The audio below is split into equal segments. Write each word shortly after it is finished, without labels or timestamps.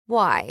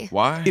Why?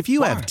 Why? If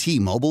you have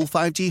T-Mobile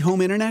 5G home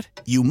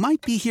internet, you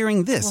might be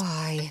hearing this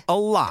Why? a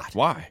lot.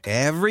 Why?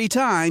 Every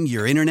time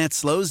your internet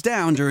slows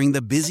down during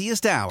the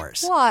busiest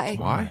hours. Why?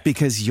 Why?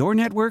 Because your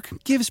network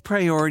gives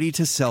priority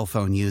to cell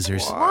phone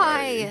users.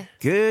 Why?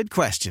 Good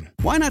question.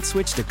 Why not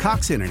switch to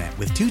Cox Internet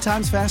with 2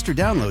 times faster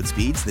download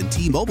speeds than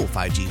T-Mobile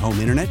 5G home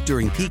internet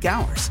during peak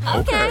hours?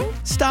 Okay.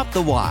 Stop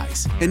the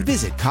whys and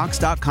visit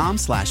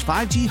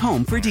cox.com/5G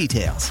home for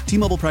details.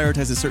 T-Mobile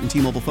prioritizes certain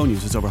T-Mobile phone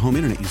users over home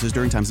internet users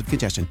during times of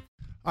congestion.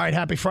 All right,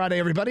 happy Friday,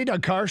 everybody.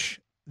 Doug Karsh.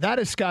 That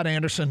is Scott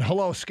Anderson.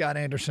 Hello, Scott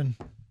Anderson.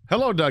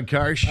 Hello, Doug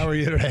Karsh. How are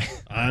you today?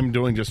 I'm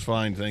doing just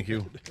fine, thank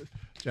you. Did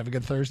you have a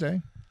good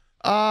Thursday?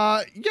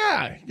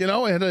 Yeah. You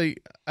know, I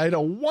had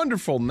a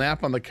wonderful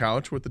nap on the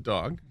couch with the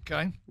dog.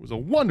 Okay. It was a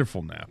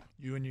wonderful nap.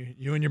 You and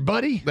your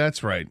buddy?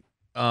 That's right.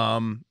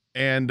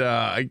 And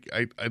I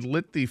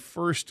lit the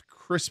first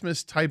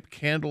Christmas type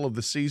candle of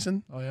the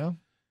season. Oh, yeah?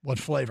 What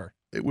flavor?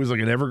 It was like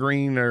an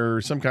evergreen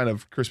or some kind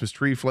of Christmas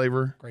tree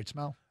flavor. Great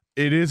smell.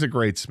 It is a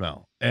great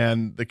smell.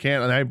 And the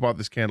candle, and I bought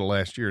this candle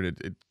last year, and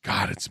it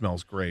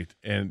smells great,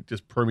 and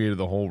just permeated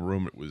the whole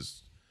room.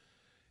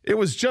 It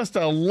was just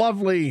a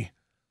lovely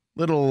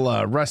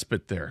little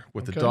respite there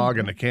with the dog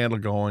and the candle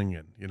going,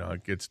 and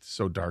it gets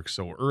so dark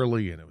so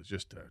early, and it was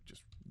just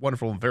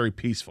wonderful and very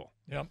peaceful.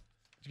 Yep.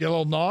 Did you get a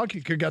little nog?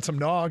 You could get some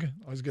nog.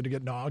 Always good to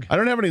get nog. I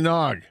don't have any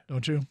nog.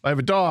 Don't you? I have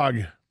a dog.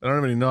 I don't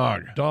have any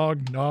nog.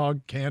 Dog,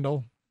 nog,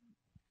 candle.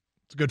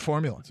 It's a good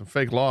formula. Some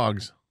fake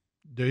logs.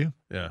 Do you?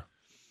 Yeah.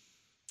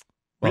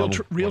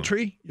 Real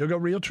tree? You'll go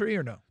real tree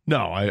or no?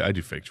 No, I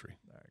do fake tree.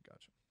 All right,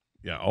 gotcha.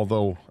 Yeah,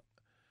 although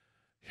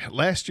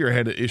last year I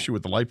had an issue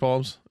with the light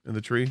bulbs in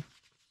the tree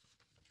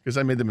because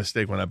I made the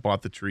mistake when I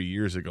bought the tree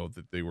years ago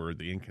that they were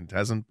the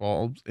incandescent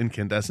bulbs, and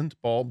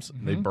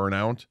they burn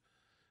out.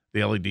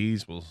 The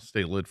LEDs will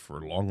stay lit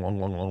for a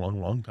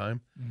long time.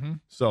 Mm-hmm.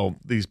 So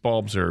these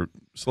bulbs are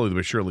slowly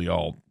but surely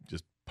all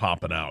just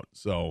popping out.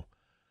 So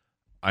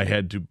I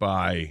had to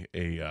buy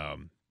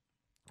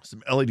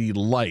some LED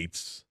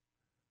lights.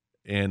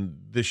 And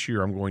this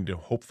year, I'm going to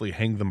hopefully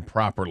hang them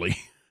properly.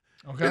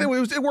 Okay. And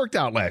it worked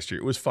out last year.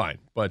 It was fine.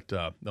 But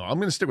no, I'm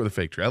going to stick with a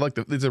fake tree.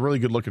 It's a really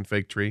good looking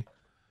fake tree,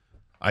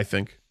 I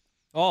think.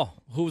 Oh,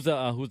 who's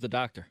the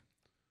doctor?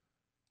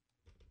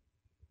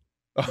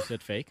 You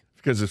said fake?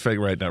 Because it's fake,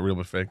 right? Not real,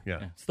 but fake.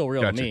 Yeah. Still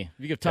real Gotcha. to me.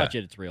 If you can touch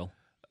it, it's real.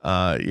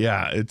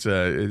 Yeah. It's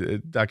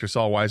Dr.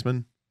 Saul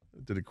Wiseman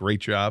did a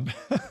great job,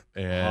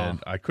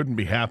 and I couldn't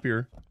be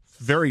happier.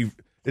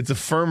 It's a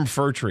firm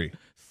fir tree.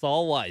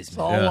 Saul Wiseman.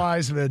 Saul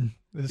Wiseman.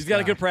 He's got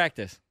a good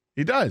practice.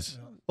 He does.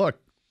 Yeah. Look,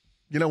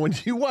 when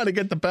you want to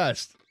get the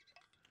best,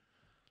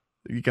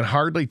 you can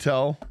hardly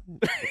tell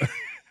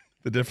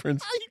the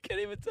difference. You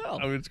can't even tell.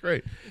 I mean, it's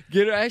great.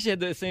 I actually had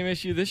the same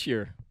issue this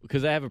year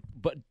because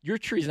but your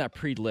tree's not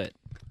pre-lit.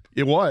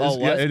 It was. Oh,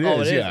 yeah, it is.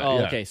 Oh, it is. Yeah, oh,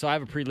 yeah. okay. So I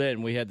have a pre-lit,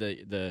 and we had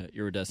the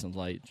iridescent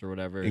lights or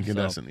whatever.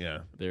 Incandescent, so yeah.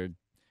 They're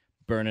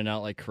burning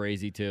out like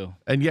crazy too.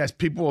 And yes,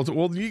 people will say,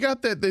 well, you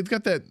got that. They've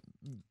got that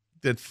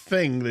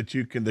thing that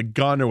you can, the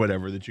gun or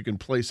whatever, that you can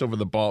place over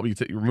the bulb. You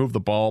remove the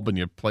bulb and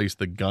you place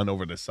the gun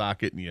over the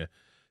socket and you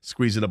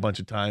squeeze it a bunch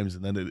of times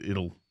and then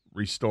it'll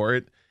restore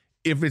it.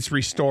 If it's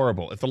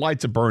restorable, if the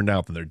lights are burned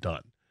out, then they're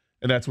done.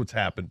 And that's what's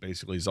happened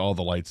basically is all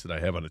the lights that I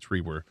have on a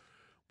tree were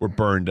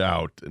burned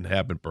out and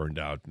have been burned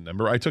out. And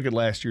I took it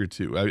last year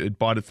too. I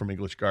bought it from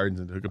English Gardens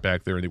and took it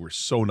back there and they were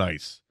so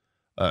nice.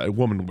 A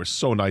woman was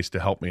so nice to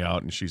help me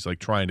out and she's like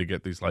trying to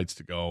get these lights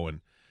to go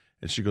and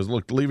she goes,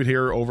 look, leave it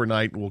here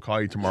overnight, and we'll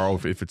call you tomorrow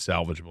if it's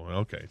salvageable.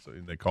 Okay, so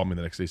they called me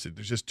the next day. Said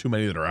there's just too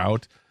many that are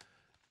out.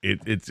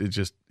 It's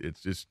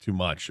just too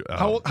much.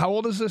 How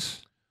old is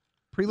this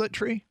pre-lit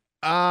tree?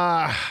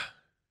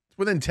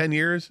 Within 10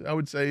 years, I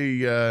would say.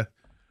 You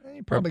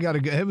probably got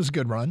it was a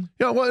good run.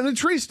 Yeah, well, and the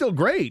tree's still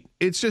great.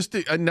 It's just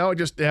now I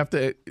just have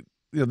to.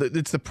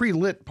 It's the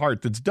pre-lit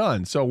part that's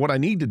done. So what I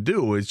need to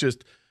do is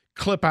just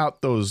clip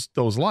out those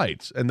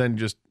lights and then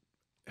just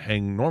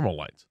hang normal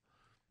lights.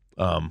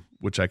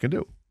 Which I can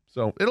do.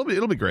 So it'll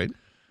be great.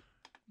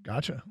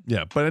 Gotcha.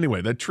 Yeah, but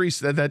anyway, that tree,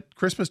 that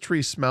Christmas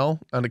tree smell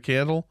on a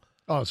candle.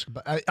 Oh,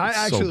 I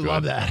actually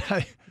love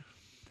that.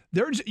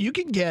 You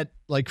can get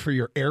like for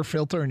your air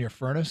filter in your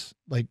furnace,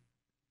 like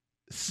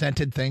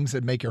scented things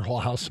that make your whole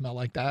house smell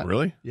like that.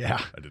 Really? Yeah.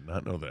 I did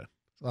not know that.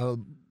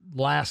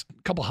 Last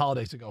couple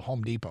holidays ago,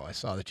 Home Depot, I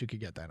saw that you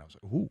could get that. And I was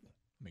like, ooh,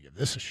 let me give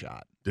this a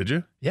shot. Did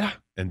you? Yeah.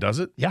 And does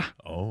it? Yeah.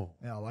 Oh.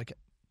 Yeah, I like it.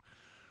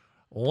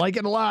 Like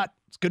it a lot.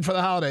 It's good for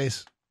the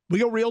holidays. We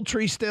go real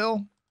tree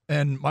still.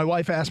 And my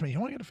wife asked me, you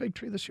want to get a fake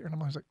tree this year?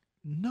 And I was like,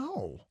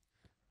 no.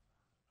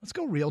 Let's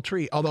go real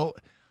tree. Although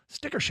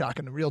sticker shock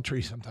in the real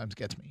tree sometimes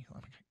gets me.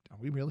 I'm like, are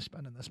we really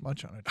spending this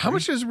much on it? How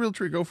much does a real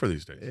tree go for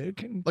these days? It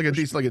can like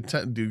a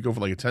 10. Do you go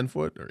for like a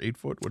 10-foot or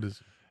 8-foot? What is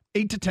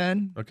 8 to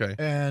 10. Okay.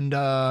 And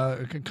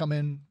it can come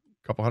in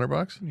a couple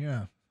 $100.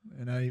 Yeah.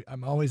 And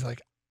I'm always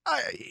like,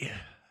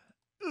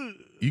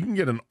 you can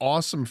get an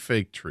awesome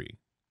fake tree.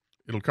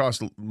 It'll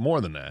cost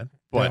more than that,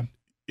 but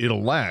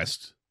it'll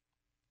last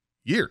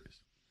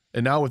years.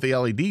 And now with the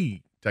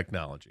LED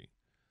technology,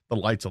 the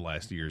lights will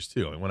last years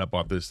too. And when I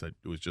bought this, it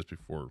was just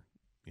before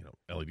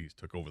LEDs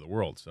took over the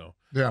world. So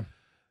Yeah.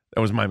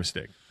 that was my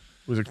mistake.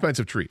 It was an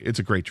expensive tree. It's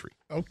a great tree.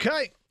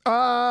 Okay.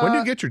 When do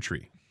you get your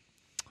tree?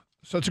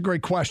 So it's a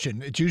great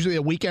question. It's usually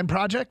a weekend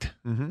project.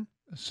 Mm-hmm.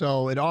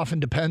 So it often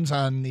depends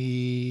on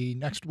the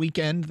next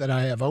weekend that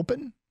I have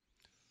open,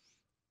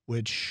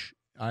 which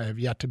I have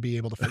yet to be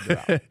able to figure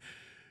out.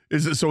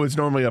 So it's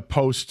normally a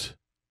post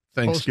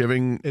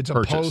Thanksgiving It's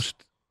purchase. a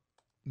post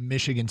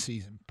Michigan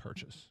season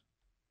purchase.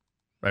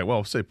 Right.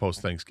 Well, say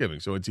post Thanksgiving.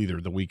 So it's either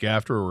the week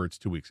after or it's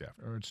 2 weeks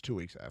after. Or it's 2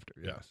 weeks after,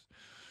 Yeah. yes.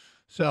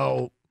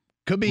 So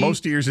could be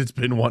Most years it's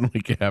been 1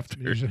 week after.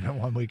 usually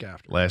 1 week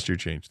after. Last year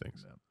changed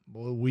things.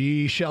 Well,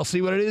 we shall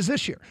see what it is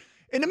this year.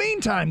 In the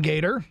meantime,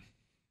 Gator,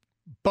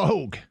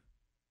 Bogue,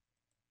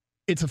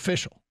 it's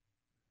official.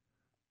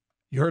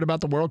 You heard about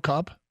the World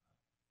Cup?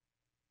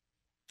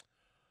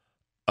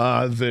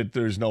 That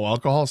there's no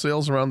alcohol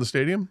sales around the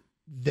stadium?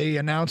 They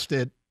announced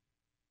it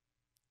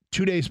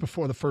 2 days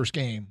before the first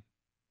game.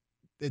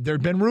 There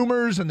had been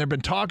rumors and there had been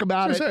talk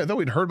about it, I thought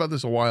we'd heard about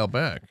this a while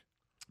back.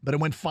 but it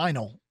went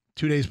final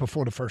 2 days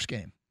before the first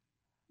game.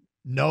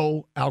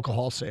 No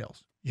alcohol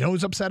sales. You know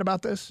who's upset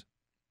about this?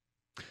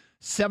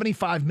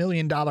 $75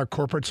 million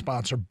corporate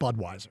sponsor,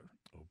 Budweiser.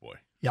 Oh, boy.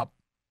 Yep.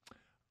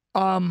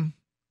 I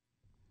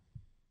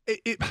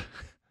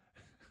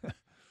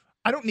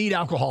don't need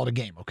alcohol at a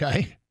game,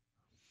 okay?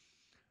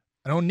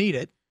 I don't need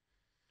it.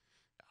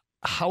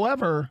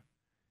 However,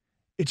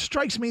 it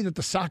strikes me that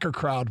the soccer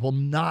crowd will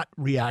not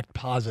react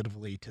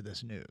positively to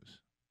this news.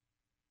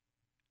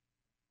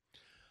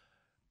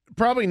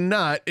 Probably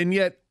not. And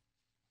yet,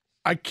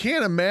 I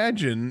can't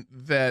imagine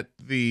that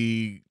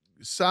the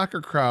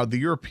soccer crowd, the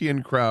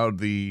European crowd,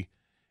 the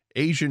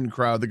Asian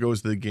crowd that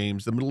goes to the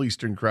games, the Middle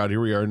Eastern crowd,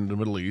 here we are in the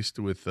Middle East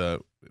with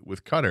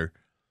Qatar,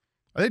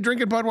 are they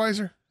drinking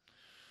Budweiser?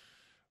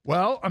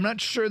 Well, I'm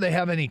not sure they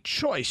have any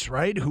choice,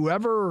 right?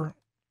 Whoever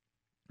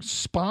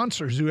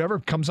sponsors, whoever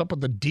comes up with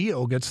the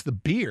deal gets the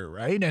beer,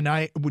 right?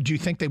 And would you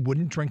think they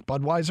wouldn't drink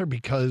Budweiser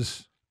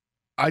because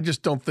I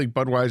just don't think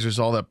Budweiser's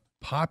all that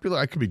popular.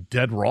 I could be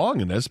dead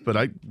wrong in this, but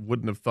I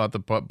wouldn't have thought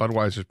that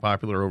Budweiser's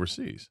popular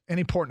overseas.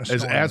 any port in a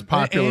storm? As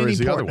popular any as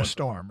the port other in a one.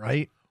 storm,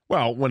 right?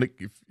 Well,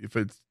 if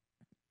it's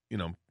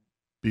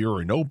beer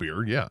or no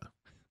beer, yeah.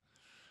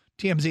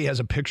 TMZ has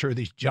a picture of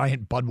these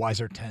giant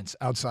Budweiser tents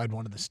outside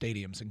one of the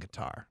stadiums in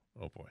Qatar.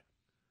 Oh boy.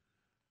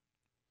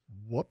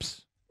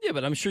 Whoops. Yeah,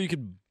 but I'm sure you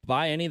could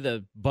buy any of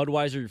the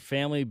Budweiser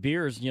family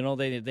beers.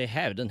 They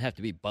have. It doesn't have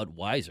to be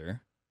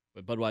Budweiser,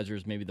 but Budweiser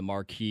is maybe the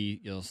marquee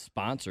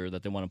sponsor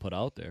that they want to put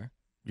out there.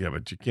 Yeah,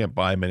 but you can't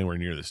buy them anywhere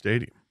near the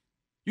stadium.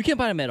 You can't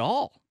buy them at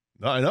all.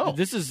 No, I know.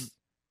 This is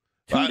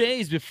 2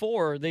 days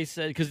before they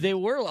said, because they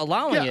were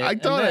allowing it. Yeah, I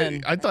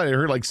thought I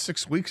heard like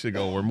 6 weeks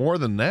ago or more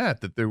than that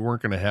they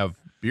weren't going to have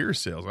beer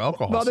sales,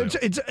 alcohol sales.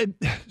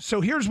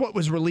 So here's what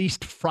was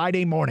released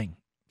Friday morning.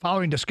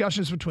 Following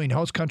discussions between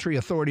host country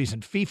authorities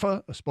and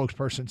FIFA, a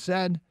spokesperson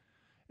said,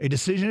 a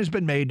decision has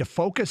been made to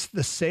focus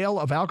the sale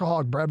of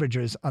alcoholic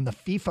beverages on the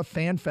FIFA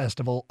Fan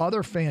Festival,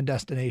 other fan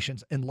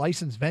destinations, and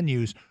licensed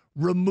venues,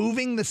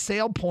 removing the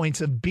sale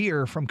points of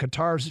beer from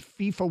Qatar's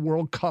FIFA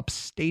World Cup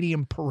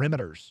stadium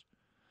perimeters.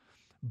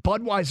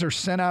 Budweiser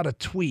sent out a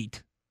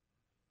tweet.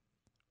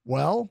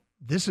 Well,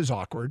 this is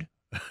awkward,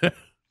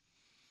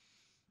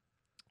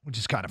 which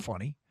is kind of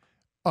funny.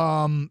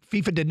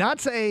 FIFA did not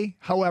say,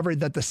 however,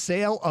 that the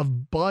sale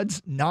of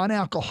Bud's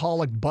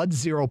non-alcoholic Bud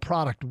Zero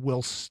product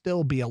will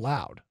still be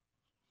allowed.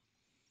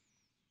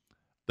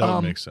 That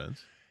would make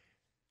sense.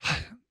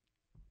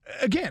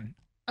 Again,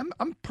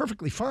 I'm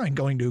perfectly fine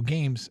going to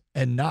games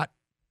and not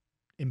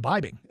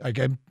imbibing. Like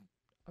I have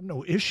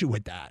no issue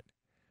with that.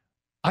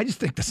 I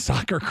just think the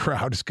soccer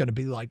crowd is going to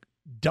be like,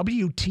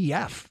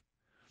 WTF.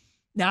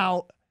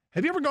 Now,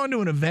 have you ever gone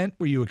to an event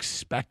where you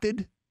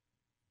expected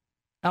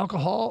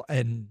alcohol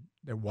and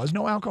there was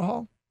no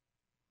alcohol?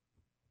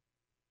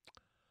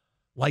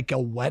 Like a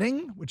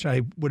wedding, which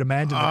I would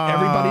imagine that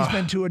everybody's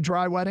been to a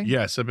dry wedding.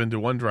 Yes, I've been to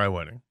one dry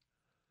wedding.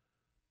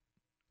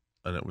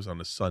 And it was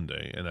on a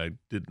Sunday, and I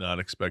did not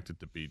expect it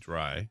to be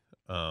dry.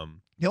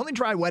 The only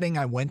dry wedding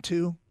I went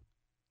to,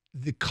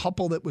 the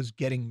couple that was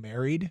getting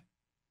married,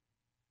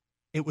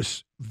 it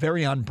was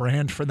very on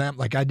brand for them.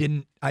 Like I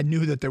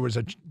knew that there's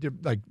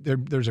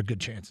a good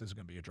chance this is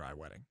going to be a dry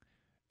wedding.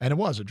 And it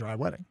was a dry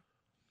wedding.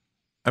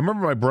 I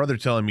remember my brother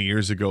telling me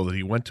years ago that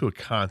he went to a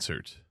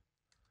concert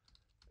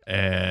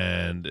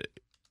and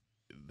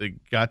they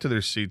got to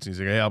their seats and he's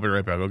like, "Hey, I'll be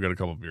right back. I'll go get a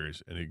couple of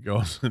beers." And he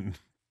goes and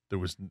there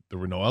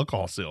were no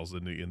alcohol sales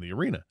in the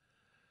arena.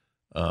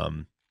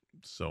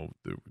 So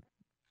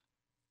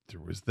there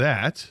was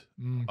that.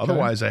 Okay.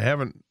 Otherwise, I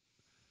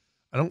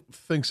don't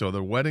think so.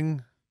 The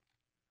wedding,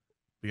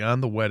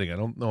 beyond the wedding, I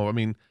don't know. I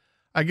mean,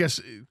 I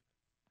guess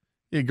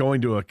you're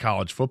going to a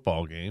college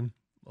football game.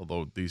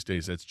 Although these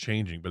days that's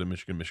changing, but at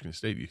Michigan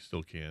State, you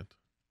still can't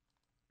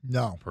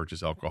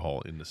purchase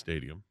alcohol in the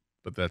stadium.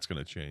 But that's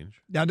going to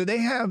change. Now, do they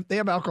have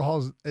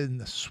alcohol in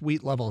the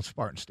suite level of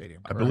Spartan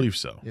Stadium? Correct? I believe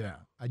so. Yeah,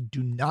 I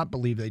do not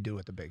believe they do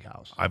at the Big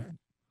House.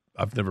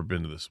 I've never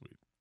been to the suite.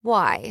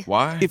 Why?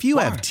 Why? If you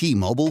have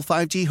T-Mobile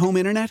 5G home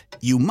internet,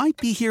 you might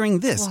be hearing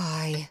this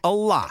Why? a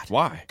lot.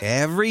 Why?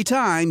 Every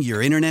time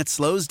your internet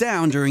slows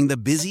down during the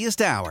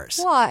busiest hours.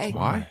 Why?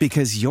 Why?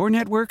 Because your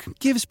network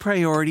gives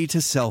priority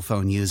to cell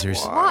phone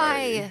users.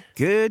 Why?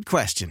 Good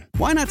question.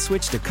 Why not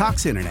switch to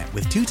Cox Internet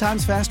with 2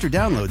 times faster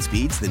download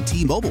speeds than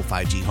T-Mobile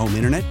 5G home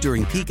internet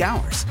during peak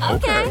hours?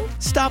 Okay.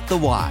 Stop the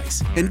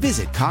whys and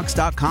visit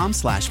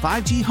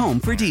cox.com/5G home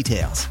for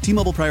details.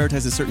 T-Mobile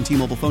prioritizes certain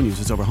T-Mobile phone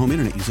users over home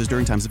internet users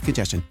during times of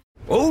congestion.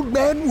 Old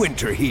Man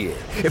Winter here.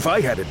 If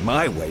I had it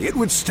my way, it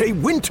would stay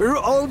winter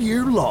all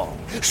year long.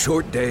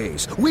 Short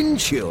days, wind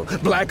chill,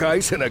 black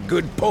ice, and a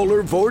good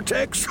polar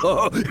vortex.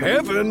 Oh,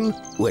 heaven.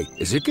 Wait,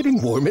 is it getting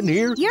warm in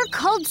here? Your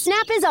cold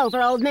snap is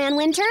over, Old Man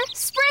Winter.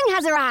 Spring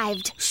has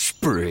arrived.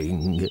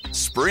 Spring.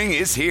 Spring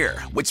is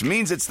here, which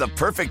means it's the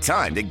perfect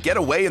time to get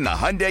away in the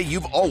Hyundai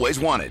you've always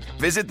wanted.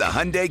 Visit the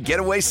Hyundai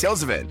Getaway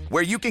Sales Event,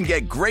 where you can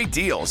get great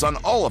deals on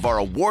all of our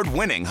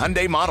award-winning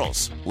Hyundai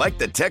models, like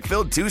the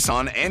tech-filled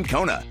Tucson and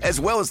Kona,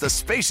 as well as the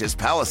spacious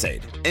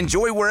Palisade.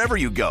 Enjoy wherever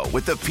you go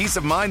with the peace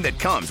of mind that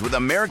comes with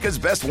America's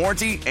best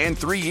warranty and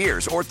 3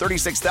 years or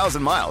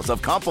 36,000 miles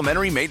of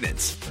complimentary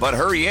maintenance. But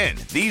hurry in,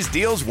 these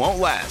deals won't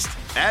last.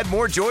 Add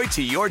more joy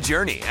to your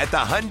journey at the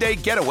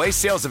Hyundai Getaway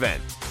Sales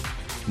Event.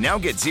 Now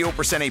get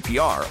 0%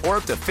 APR or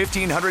up to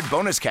 $1,500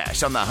 bonus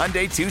cash on the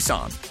Hyundai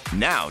Tucson.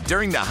 Now,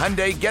 during the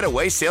Hyundai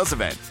Getaway Sales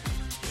Event.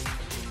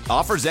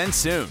 Offers end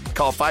soon.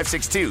 Call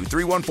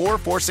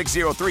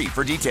 562-314-4603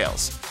 for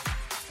details.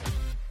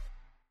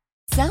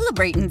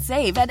 Celebrate and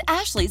save at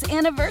Ashley's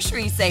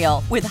Anniversary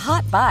Sale. With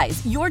Hot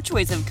Buys, your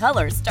choice of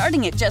colors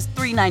starting at just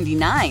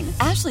 $3.99.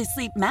 Ashley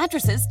Sleep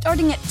mattresses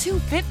starting at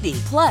 $2.50.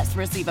 Plus,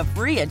 receive a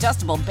free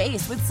adjustable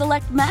base with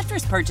select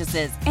mattress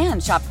purchases.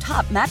 And shop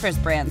top mattress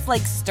brands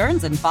like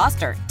Stearns &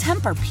 Foster,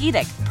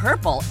 Tempur-Pedic,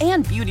 Purple,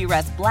 and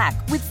Beautyrest Black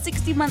with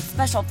 60-month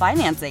special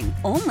financing.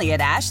 Only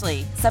at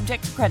Ashley.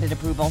 Subject to credit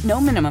approval. No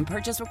minimum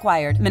purchase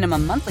required.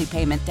 Minimum monthly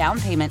payment,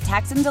 down payment,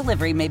 tax, and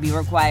delivery may be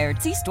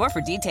required. See store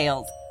for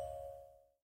details.